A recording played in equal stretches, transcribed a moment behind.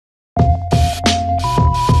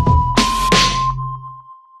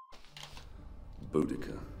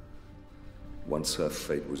Boudica. Once her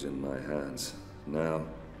fate was in my hands. Now,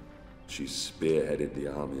 she spearheaded the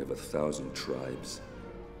army of 1,000 tribes.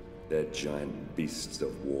 Their giant beasts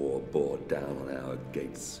of war bore down on our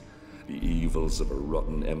gates. The evils of a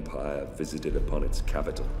rotten empire visited upon its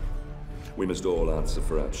capital. We must all answer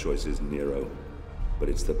for our choices, Nero. But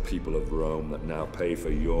it's the people of Rome that now pay for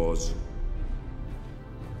yours.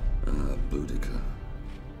 Ah, Boudica.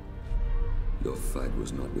 Your fight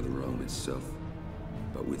was not with Rome itself,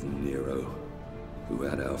 but with Nero, who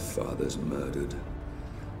had our fathers murdered.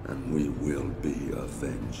 And we will be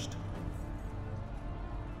avenged.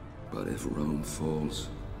 But if Rome falls,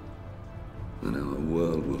 then our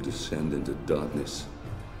world will descend into darkness.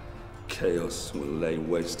 Chaos will lay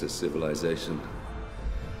waste to civilization.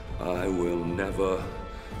 I will never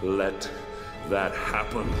let that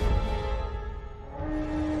happen.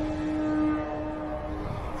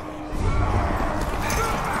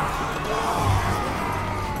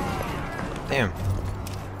 Damn.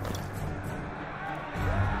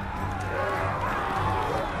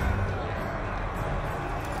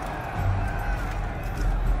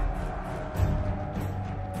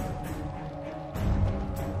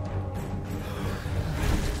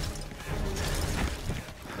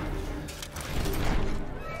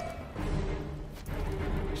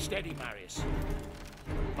 Steady, Marius.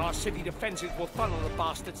 Our city defenses will funnel the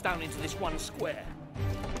bastards down into this one square.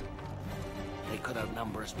 They could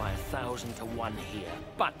outnumber us by 1,000 to 1 here,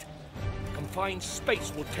 but confined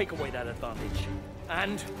space will take away that advantage.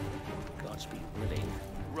 And, Godspeed willing,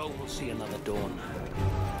 Rome will see another dawn.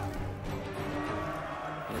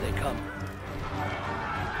 Here they come.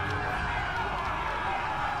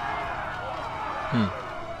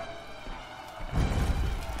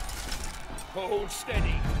 Hold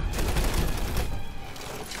steady.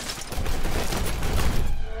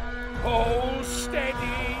 Hold steady.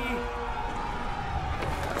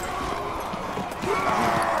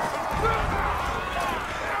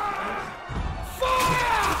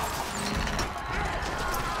 Fire!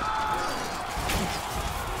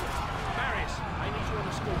 Marius, I need you on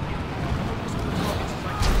the scorpion. Focus on the targets as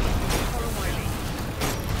I can. Follow my lead.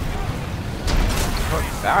 What?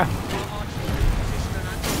 Ah.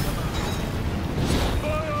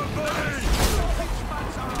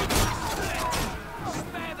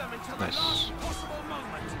 Nice.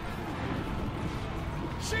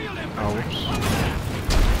 Oh, whoops.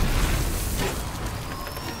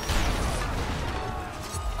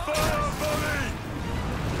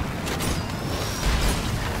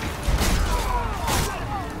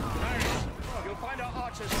 You'll find our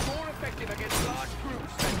archers more effective against large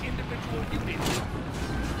groups than individual units.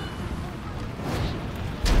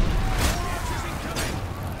 Archers incoming!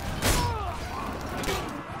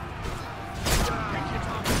 Pick your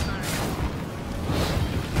targets, Marius.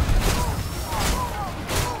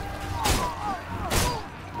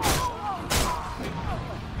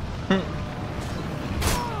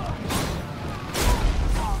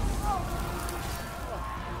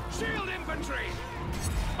 Shield infantry!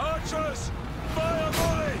 Archers! Fire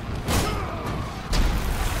volley!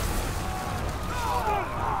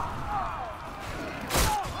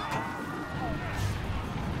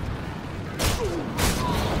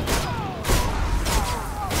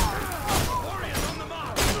 Warriors on the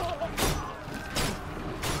march!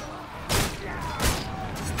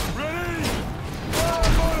 Ready! Fire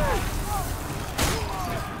volley!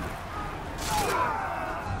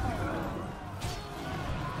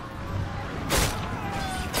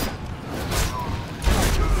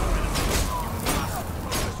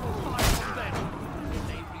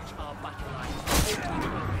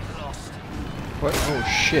 What? Oh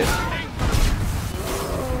shit.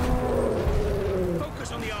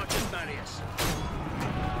 Focus on the archers, Marius.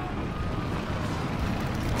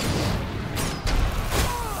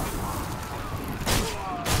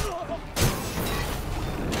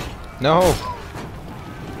 No!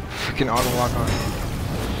 Freaking auto lock on.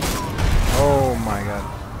 Oh my god.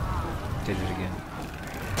 Did it again.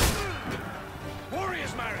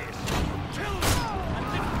 Warriors, Marius! Kill them and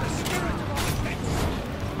lift the spirit of our defense!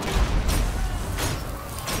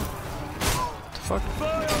 What the fuck?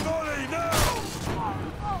 Fire volley now!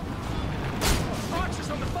 Archers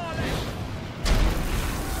on the far left!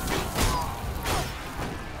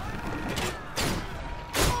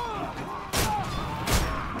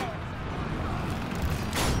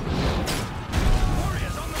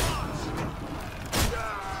 Warriors on the march!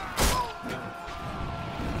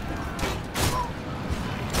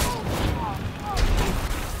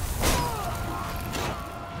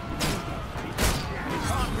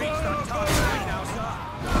 Can't reach that target right now, sir.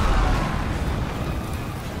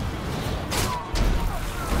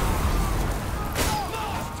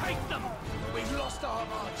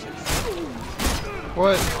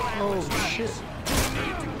 What? Oh shit.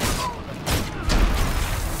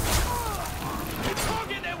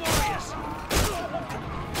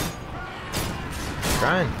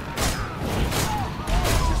 Trying.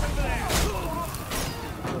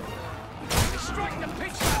 Strike the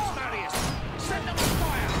pitch traps, Marius. Set them on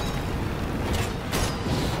fire.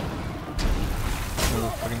 Oh,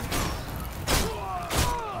 fucking.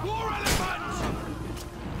 War elephants.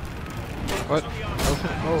 What?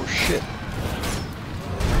 Elephant? Oh shit.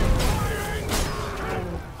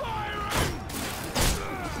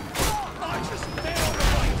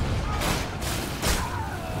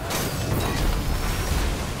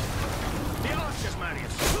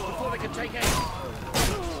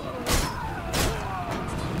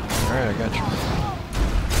 Alright, I got you.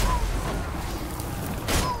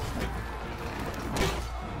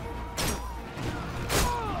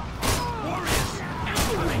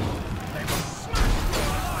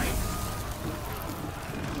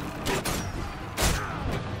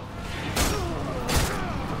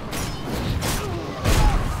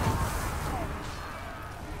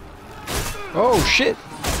 Oh shit!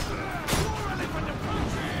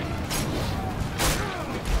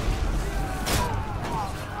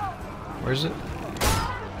 Where's it?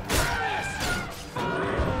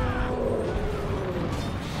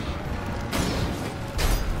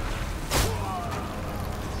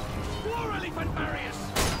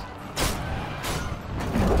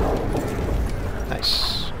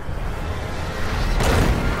 Nice.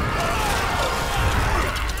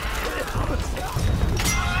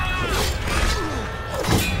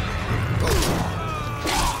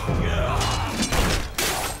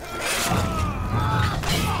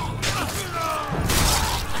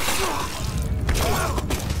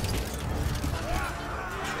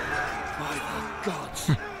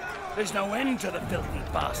 There's no end to the filthy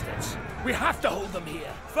bastards. We have to hold them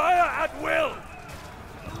here. Fire at will!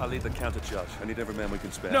 I'll lead the counter-charge. I need every man we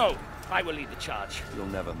can spare. No, I will lead the charge. You'll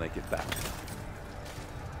never make it back.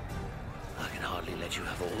 I can hardly let you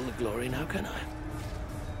have all the glory now, can I?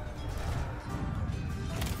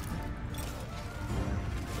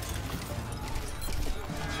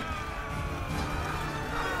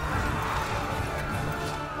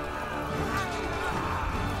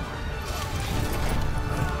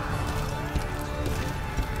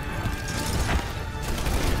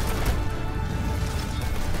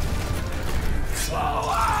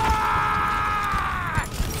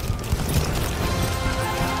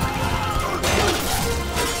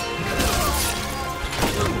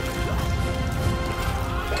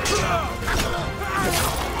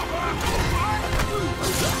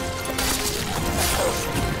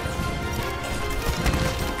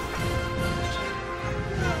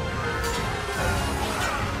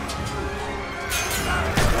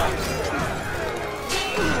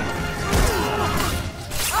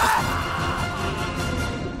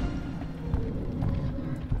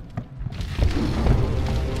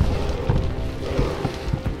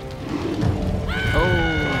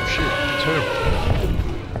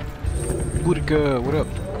 What up?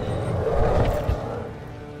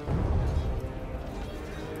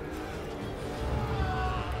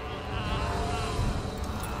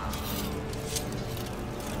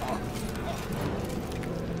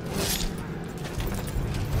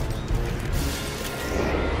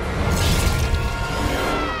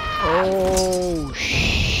 Oh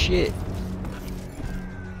shit.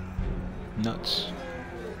 Nuts.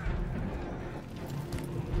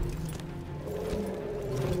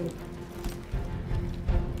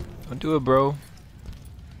 Don't do it, bro.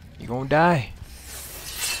 You gonna die.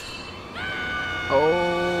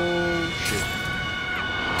 Oh shit.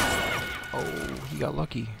 Oh, he got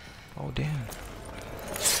lucky. Oh damn.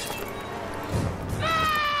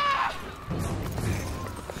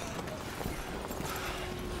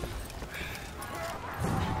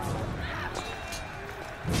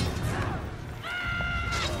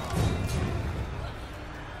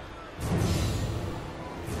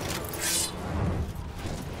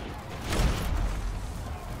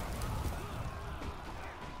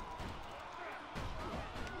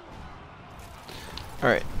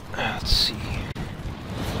 Alright, let's see.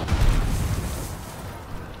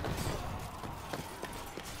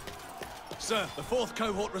 Sir, the 4th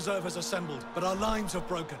cohort reserve has assembled, but our lines have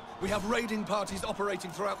broken. We have raiding parties operating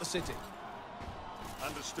throughout the city.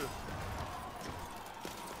 Understood.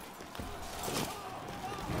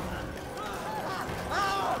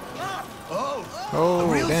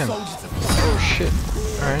 Oh, damn. Oh shit.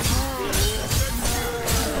 Alright.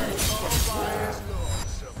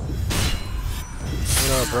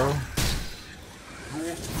 What up, bro?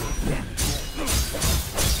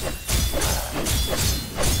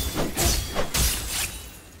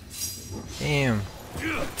 Damn. What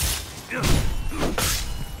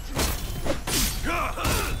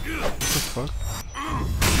the fuck?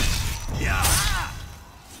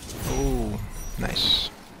 Oh, nice.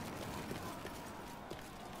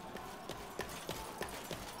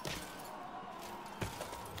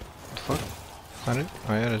 What the fuck? Is that it?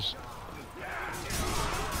 Oh yeah, it is.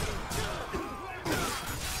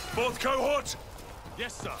 Fourth cohort!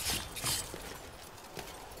 Yes, sir.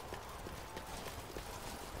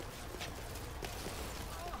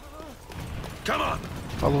 Come on!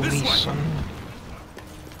 Follow This me, way. son.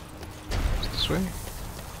 This way?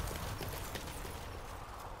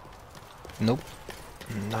 Nope.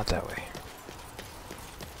 Not that way.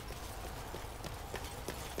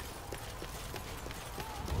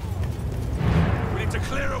 We need to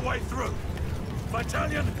clear a way through.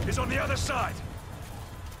 Battalion is on the other side.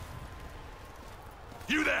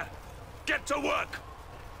 You there! Get to work!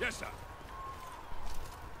 Yes, sir.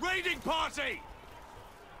 Raiding party!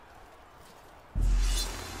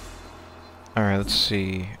 Alright, let's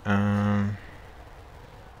see.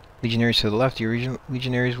 Legionaries to the left. Your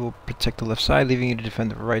legionaries will protect the left side, leaving you to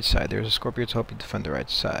defend the right side. There's a Scorpio to help you defend the right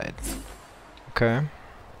side. Okay.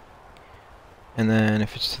 And then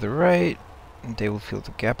if it's to the right, they will fill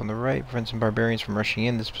the gap on the right, preventing barbarians from rushing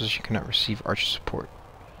in. This position cannot receive archer support.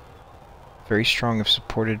 Very strong if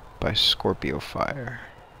supported by Scorpio fire.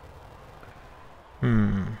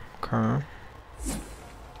 Okay.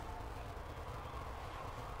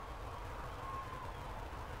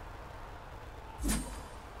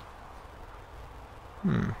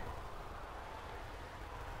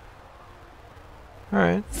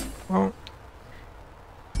 Alright, well,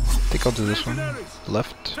 I think I'll do this one.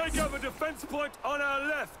 Left. Take over defense point on our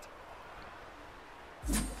left!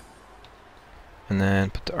 And then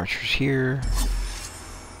put the archers here.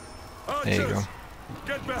 There you go.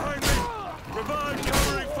 Get behind me! Provide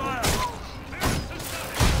covering fire!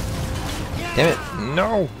 Damn it!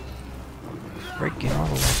 No! Breaking all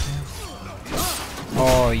the way down.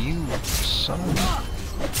 Oh, you son of a...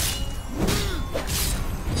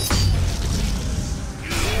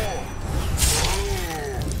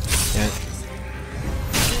 Damn it.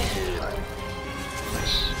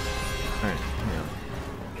 Nice. Alright, yeah.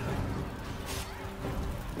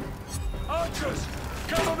 Archers!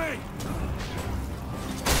 Cover me!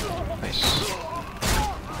 Nice.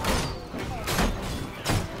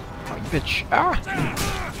 Oh, you bitch. Ah!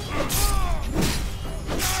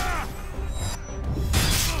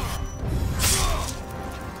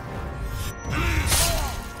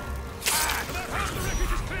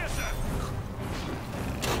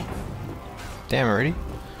 Damn, already?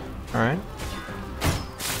 Alright.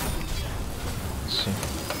 Let's see.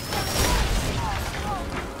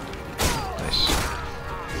 Nice.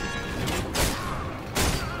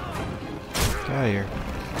 Get out of here.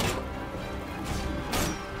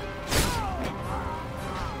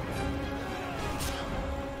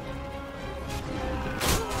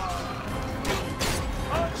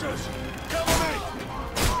 Archers! Cover me!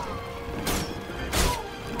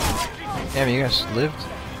 Damn, you guys lived?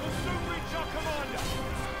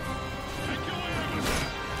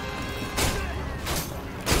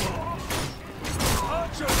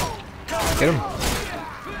 Get him!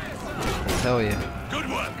 Hell yeah. Good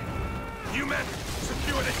work! You men,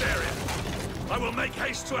 secure this area. I will make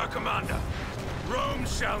haste to our commander. Rome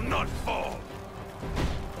shall not fall.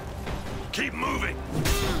 Keep moving.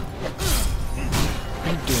 What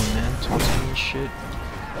are you doing, man? Taunting me and shit.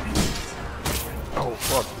 Oh,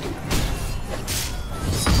 fuck.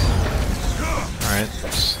 Alright,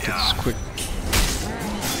 let's get this quick.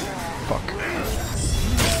 Fuck.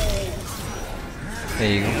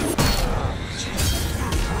 There you go.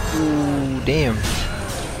 Ooh, damn.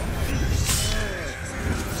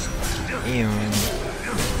 Damn.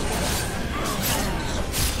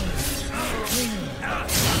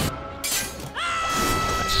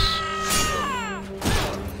 Nice.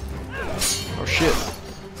 Oh shit.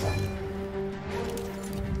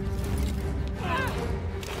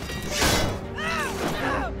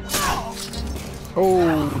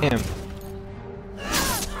 Oh, damn.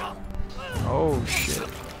 Oh shit.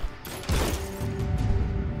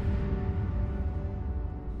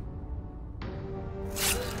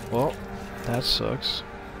 Well, that sucks.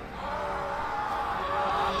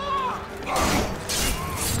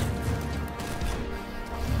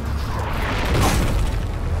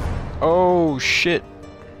 Oh shit.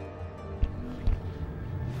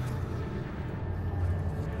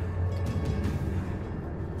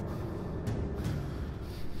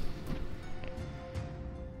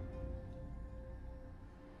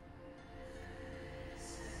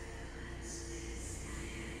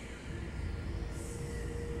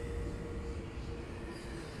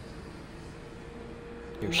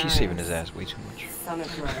 She's saving his ass way too much. Son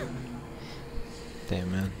of Rome.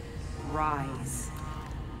 Damn, man. Rise.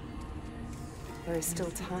 There is still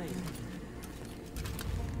time.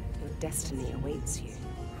 Your destiny awaits you.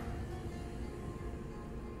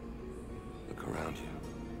 Look around you.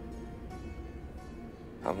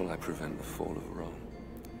 How will I prevent the fall of Rome?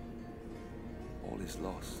 All is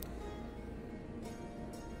lost.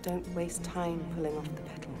 Don't waste time pulling off the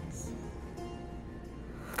petals.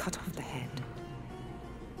 Cut off the head.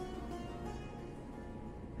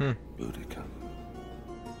 Boudica.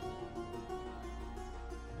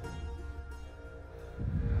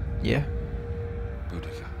 Yeah.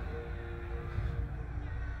 Boudica.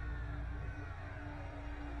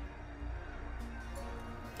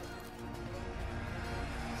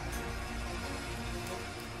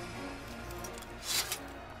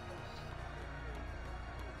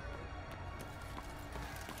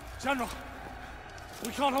 General,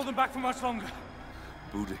 we can't hold them back for much longer.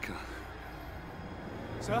 Boudica.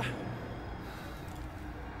 Sir?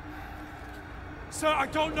 Sir, I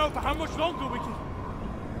don't know for how much longer we can...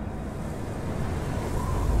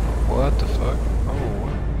 What the fuck? Oh,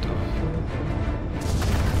 what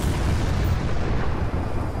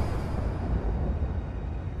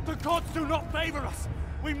the... The gods do not favor us!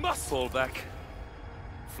 We must... Fall back.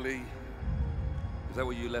 Flee. Is that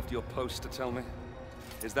what you left your post to tell me?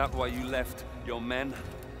 Is that why you left your men?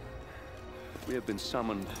 We have been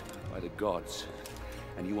summoned by the gods,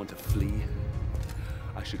 and you want to flee?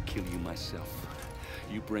 I should kill you myself.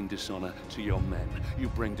 You bring dishonor to your men. You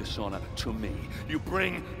bring dishonor to me. You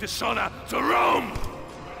bring dishonor to Rome!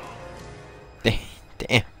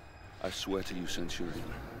 Damn. I swear to you, centurion,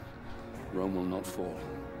 Rome will not fall.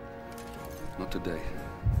 Not today.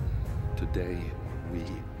 Today, we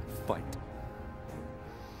fight.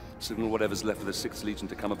 Signal whatever's left of the 6th Legion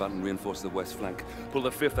to come about and reinforce the west flank. Pull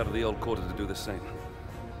the 5th out of the old quarter to do the same.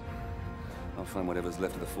 I'll find whatever's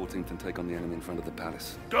left of the 14th and take on the enemy in front of the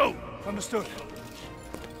palace. Go! Understood.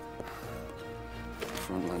 The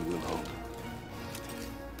front line will hold.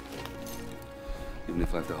 Even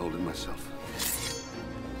if I have to hold it myself.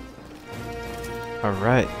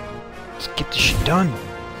 Alright. Let's get this shit done.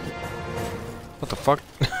 What the fuck?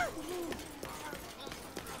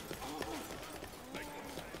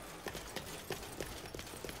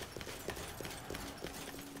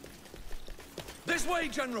 This way,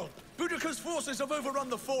 General! Boudica's forces have overrun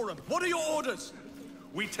the Forum. What are your orders?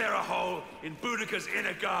 We tear a hole in Boudica's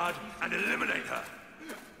inner guard and eliminate her.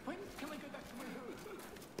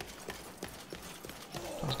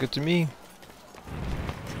 Sounds good to me.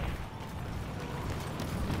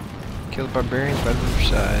 Kill the barbarians by the other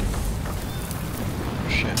side. Oh,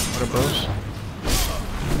 shit, what are those?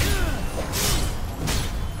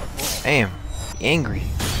 Damn, angry.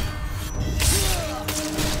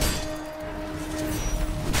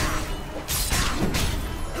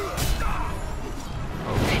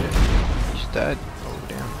 Oh shit, he's dead. Oh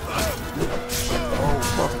damn. Oh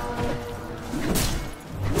fuck.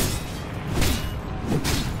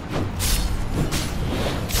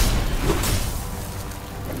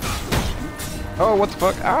 Oh, what the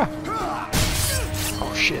fuck? Ah!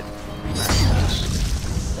 Oh shit.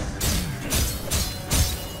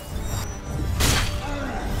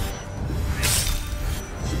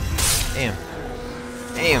 Damn.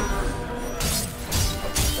 Damn.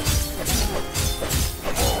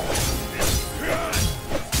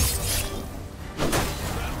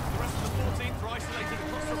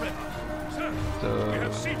 We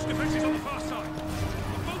have siege defenses on the far side.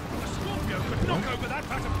 A boat with a Scorpio could knock over that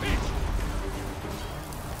patch of pitch.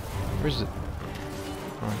 Where's it?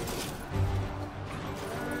 Oh.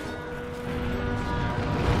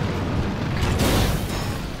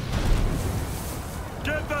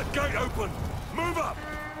 Get that gate open! Move up!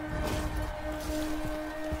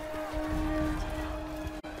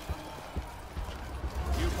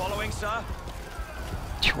 You following, sir?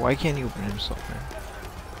 Why can't he open himself, man?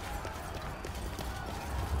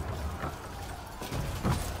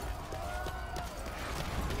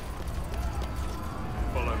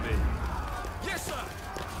 Follow me. Yes, sir!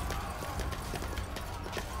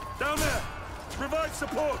 Down there! Provide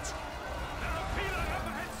support!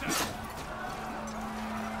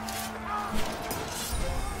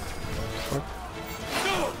 Fuck.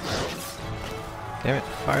 Damn it,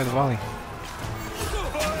 fire the volley.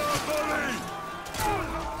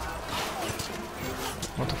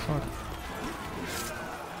 What the fuck?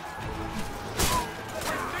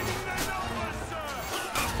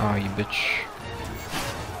 Oh, you bitch.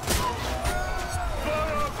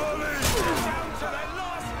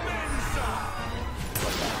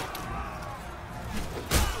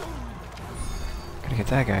 Gotta get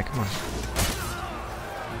that guy, come on.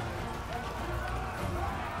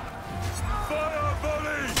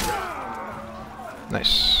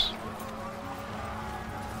 Nice.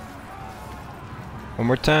 One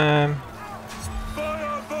more time.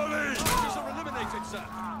 Fire volley! Soldiers are eliminated, sir.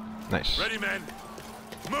 Nice. Ready, men.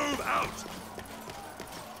 Move out!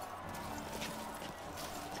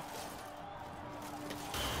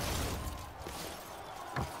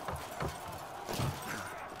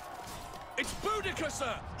 It's Boudica,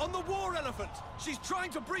 sir, on the war elephant. She's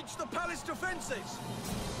trying to breach the palace defenses.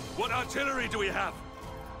 What artillery do we have?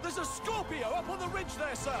 There's a Scorpio up on the ridge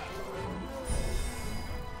there, sir.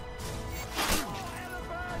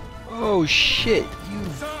 Oh shit, you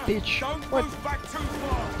Sir, bitch. don't What? move back too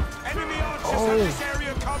far. Enemy archers Oh. have this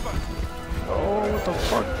area covered. Oh, what the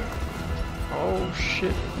fuck? Oh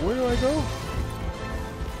shit, where do I go?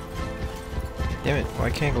 Damn it, well, I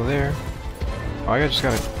can't go there. Oh, I just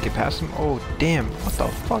gotta get past him? Oh, damn, what the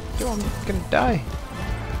fuck? Yo, I'm gonna die.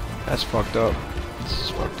 That's fucked up. This is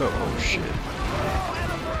fucked up. Oh shit.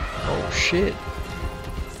 Oh shit.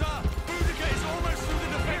 Sir, Boudica is almost through the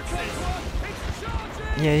defenses. It's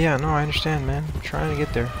charging! Yeah, no, I understand, man. I'm trying to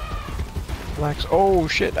get there. Relax. Oh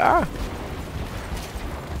shit, ah!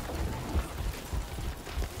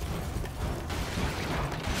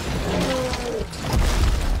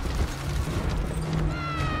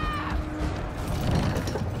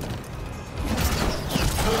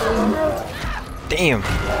 Damn!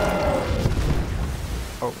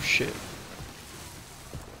 Oh shit.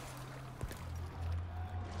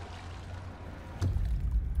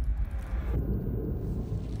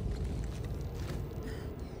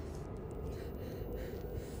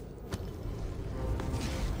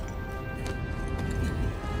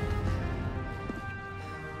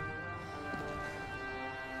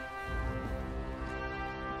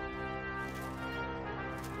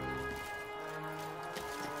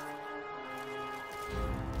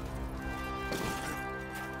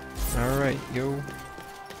 Alright, yo.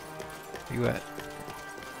 Where you at?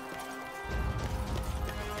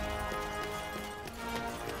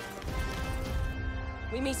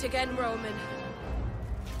 We meet again, Roman.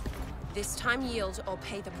 This time yield or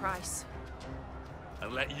pay the price.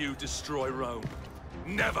 And let you destroy Rome.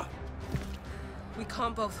 Never! We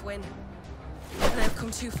can't both win. And I've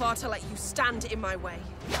come too far to let you stand in my way.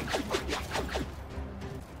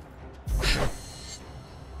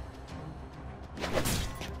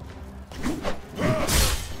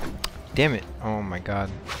 Damn it. Oh my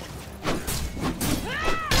god.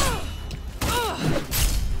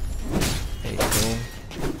 There you go.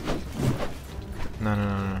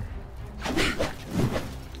 No.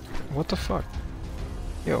 What the fuck?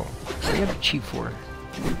 Yo, what you gotta cheat for?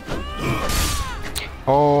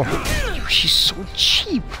 Oh, yo, she's so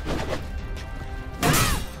cheap.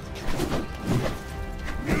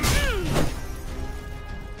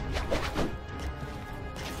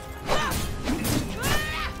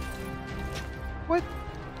 What?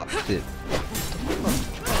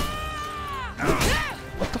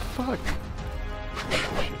 What the fuck?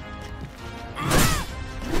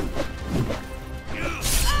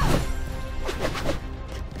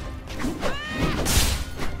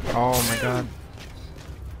 Oh my god.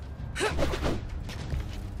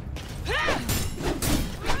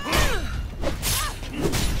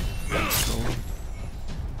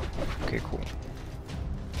 Okay, cool.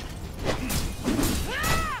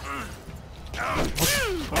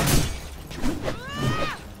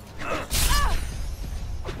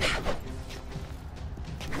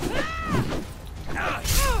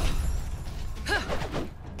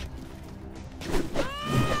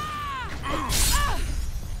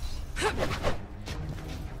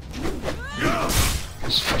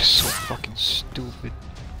 This fight is so fucking stupid.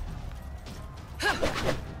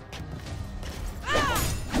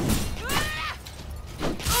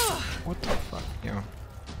 What the fuck, yo?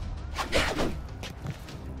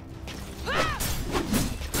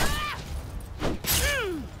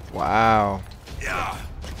 Wow.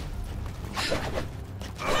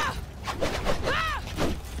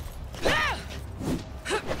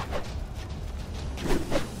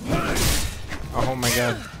 Oh my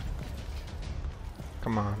god.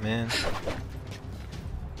 Come on, man.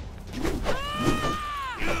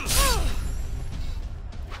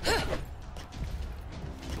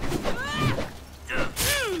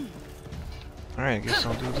 Alright, I guess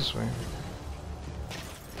I'll do it this way.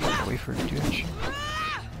 Wait for it to do that shit.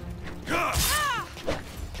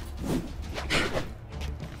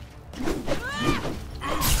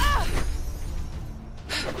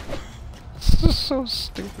 This is so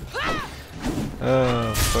stupid.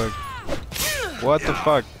 Oh, fuck. What the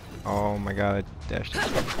fuck? Oh my god, I dashed it.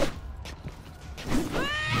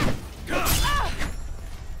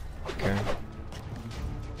 Okay.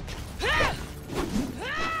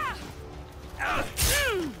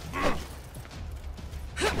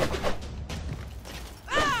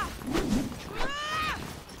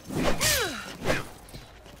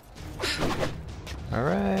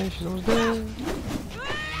 Alright, she's almost dead.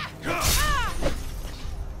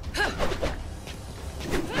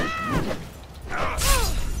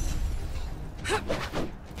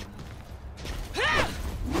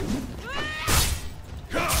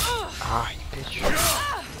 Ah, you bitch.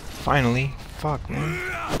 Finally. Fuck, man.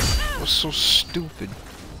 That was so stupid.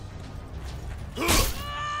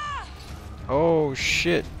 Oh,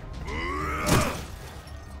 shit.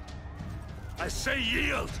 I say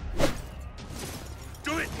yield!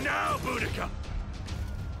 Do it now, Boudica!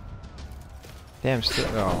 Damn, still.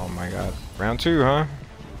 Oh my god. Round 2, huh?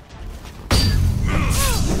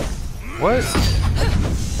 What?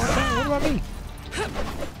 What about me?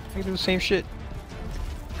 I can do the same shit.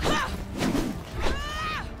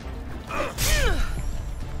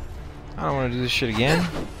 I don't want to do this shit again.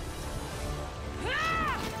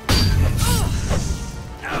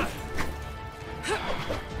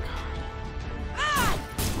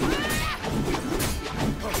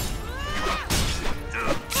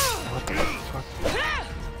 What the fuck?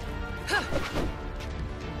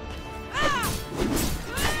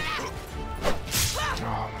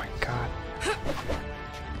 Oh my god.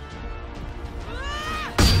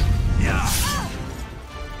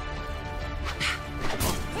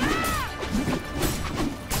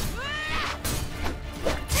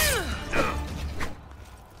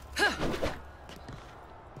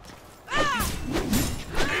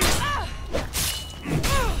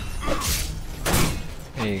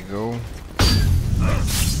 There you go.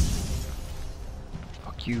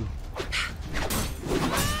 Fuck you.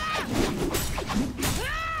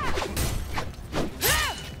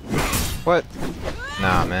 What?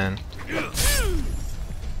 Nah, man.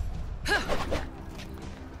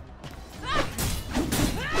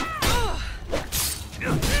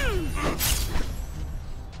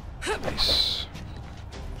 Nice.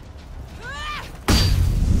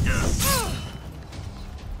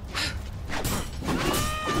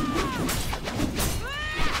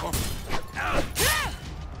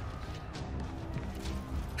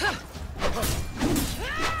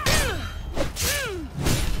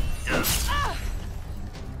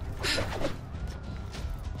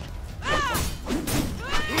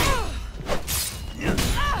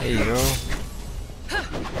 There you go.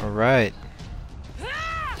 Alright.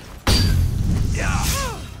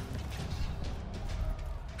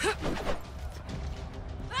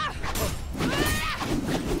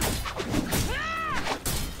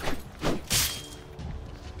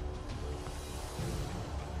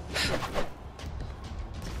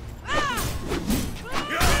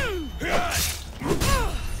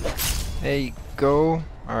 There you go.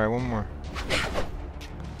 Alright, one more.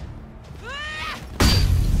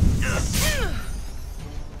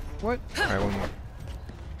 What? Alright, one more.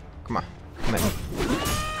 Come on. Come on.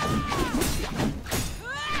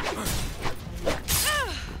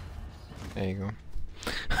 There you go.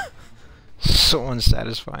 So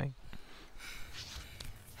unsatisfying.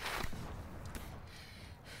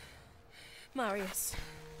 Marius,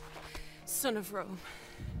 son of Rome.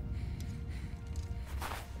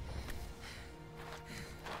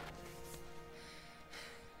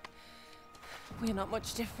 We're not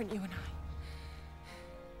much different, you and I.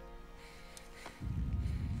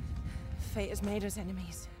 Fate has made us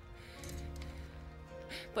enemies.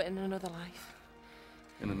 But in another life.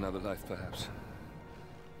 In another life, perhaps.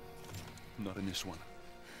 Not in this one.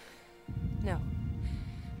 No.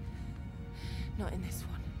 Not in this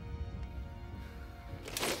one.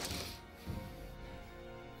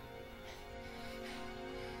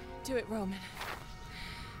 Do it, Roman.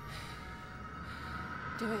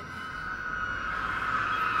 Do it.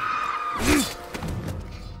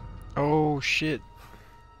 Oh shit.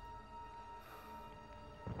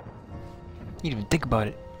 You didn't even think about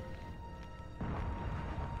it.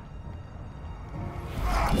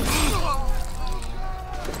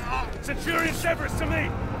 Centurion Severus to me!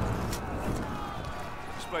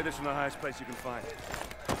 Display this from the highest place you can find.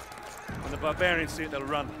 When the barbarians see it, they'll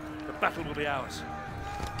run. The battle will be ours.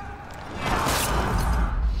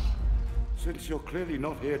 Since you're clearly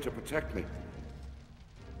not here to protect me,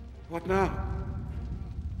 what now?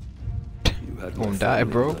 You had Won't die,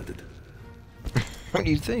 bro. murdered. What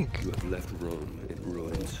do you think? You have left Rome in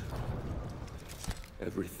ruins.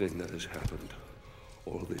 Everything that has happened,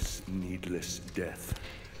 all this needless death,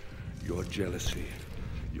 your jealousy,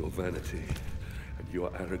 your vanity, and your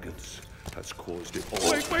arrogance has caused it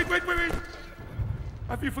all. Wait!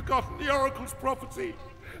 Have you forgotten the Oracle's prophecy?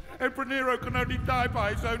 Emperor Nero can only die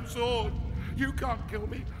by his own sword. You can't kill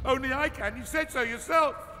me. Only I can. You said so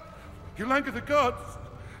yourself. You'll anger the gods.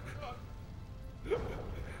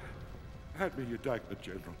 Hand me your dagger,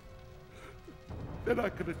 General. then I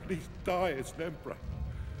could at least die as an emperor.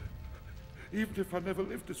 Even if I never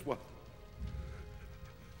lived as one.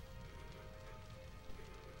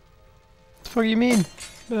 What the fuck do you mean?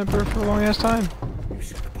 Been emperor for a long ass time. You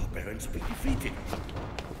said the barbarians will be defeated.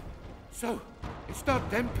 So, it's not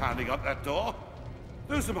them pounding up that door.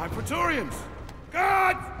 Those are my Praetorians.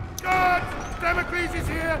 Guards! Guards! Damocles is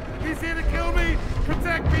here! He's here to kill me!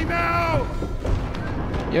 Protect me now!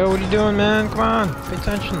 Yo, what are you doing, man? Come on, pay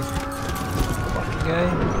attention. Fucking guy.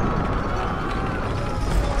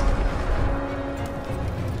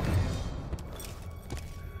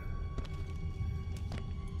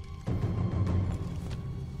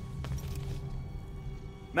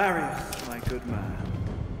 Marius, my good man.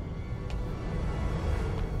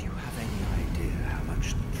 Do you have any idea how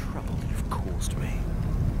much trouble you've caused me?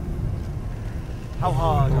 How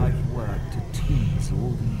hard I've worked to tease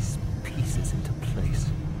all these pieces into place.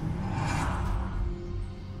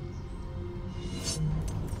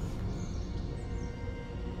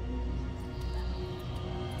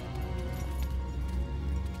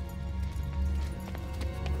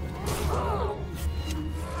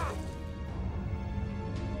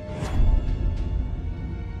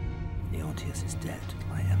 Is dead,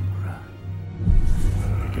 my emperor.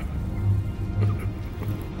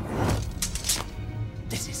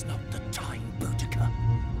 This is not the time, Boudica.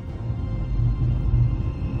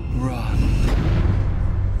 Run.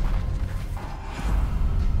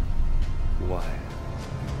 Why?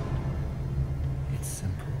 It's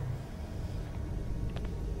simple.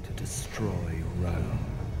 To destroy Rome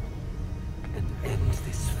and end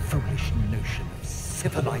this foolish notion of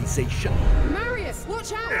civilization. Marius,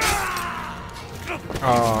 watch out!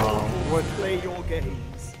 Oh, what? Play your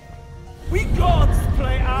games. We gods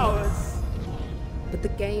play ours. But the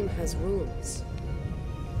game has rules.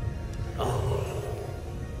 Oh.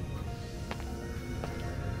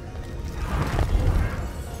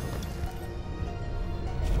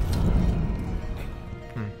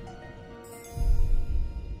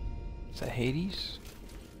 Is that Hades?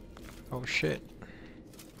 Oh shit.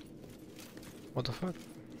 What the fuck?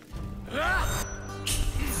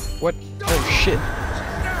 What? Oh shit.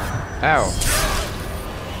 Ow.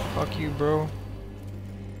 Fuck you, bro.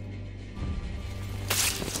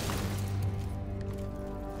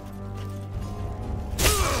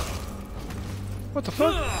 What the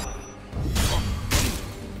fuck?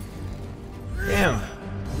 Damn.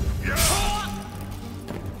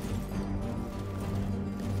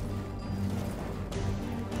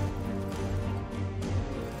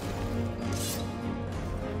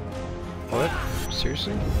 What?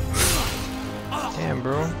 Seriously? Damn,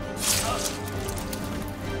 bro.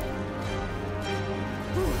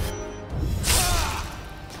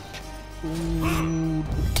 Ooh,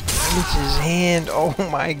 it's his hand. Oh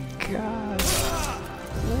my god.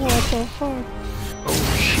 What the fuck? Oh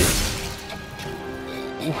shit.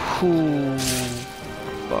 Ooh.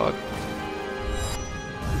 Fuck.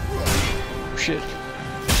 Oh shit.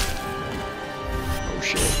 Oh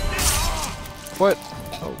shit. What?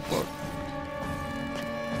 Oh fuck.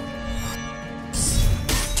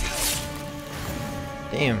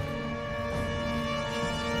 Damn.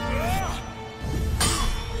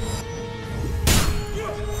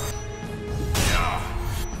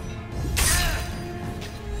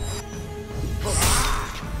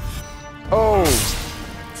 Oh.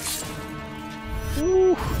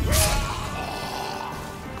 Woo.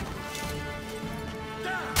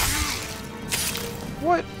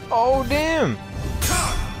 What? Oh damn.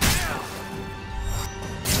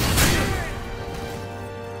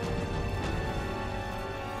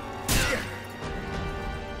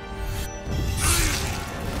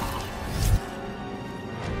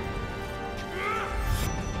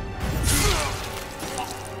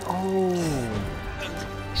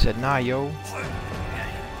 He said, nah, yo.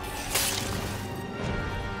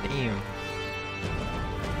 Damn.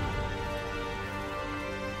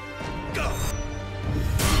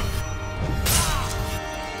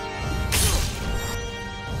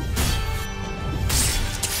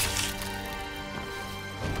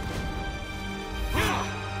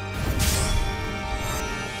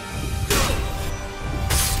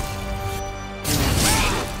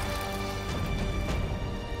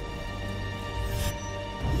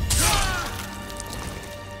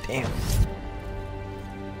 Damn.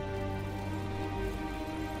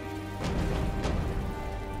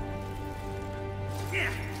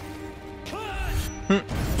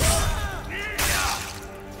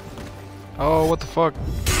 Oh, what the fuck?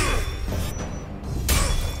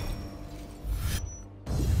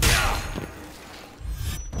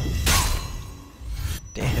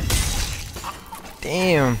 Damn.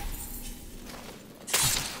 Damn.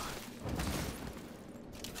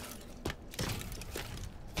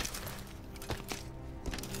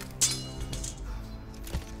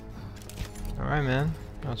 Alright, man.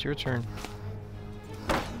 Now it's your turn.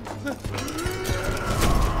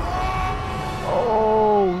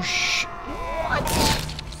 Oh, what?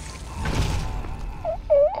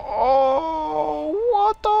 Oh,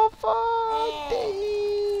 what the fuck?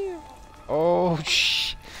 Damn. Oh,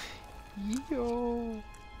 yo.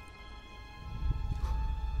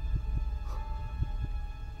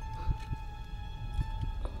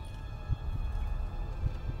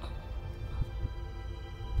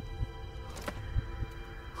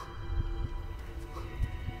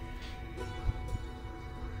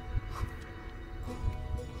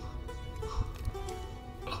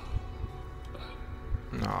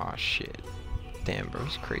 Aw, shit. Damn, bro,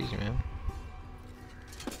 he's crazy, man.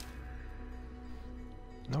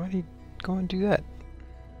 Why'd he go and do that?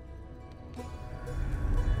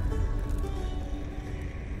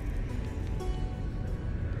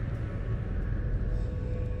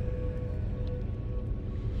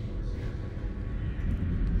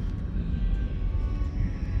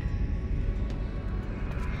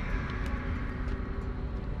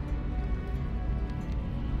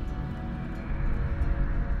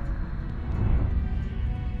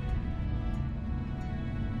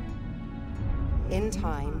 In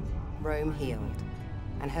time, Rome healed,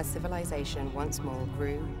 and her civilization once more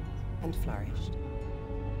grew and flourished.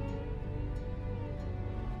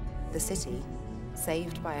 The city,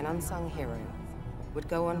 saved by an unsung hero, would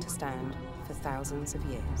go on to stand for thousands of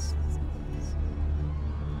years.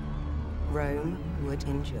 Rome would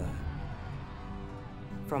endure.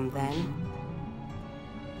 From then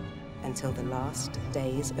until the last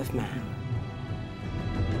days of man.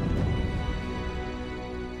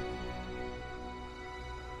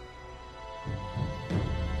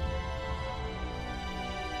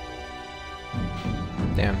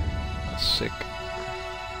 Damn, that's sick.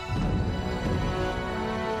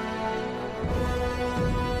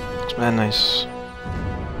 It's mad nice.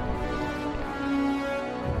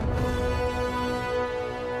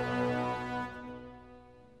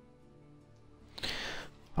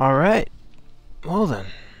 Alright. Well then.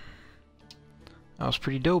 That was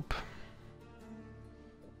pretty dope.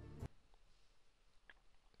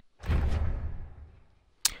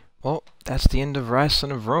 Well, that's the end of Ryse,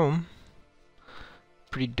 Son of Rome.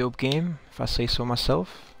 Pretty dope game, if I say so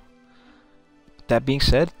myself. That being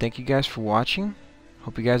said, thank you guys for watching.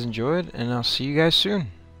 Hope you guys enjoyed, and I'll see you guys soon.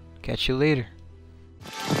 Catch you later.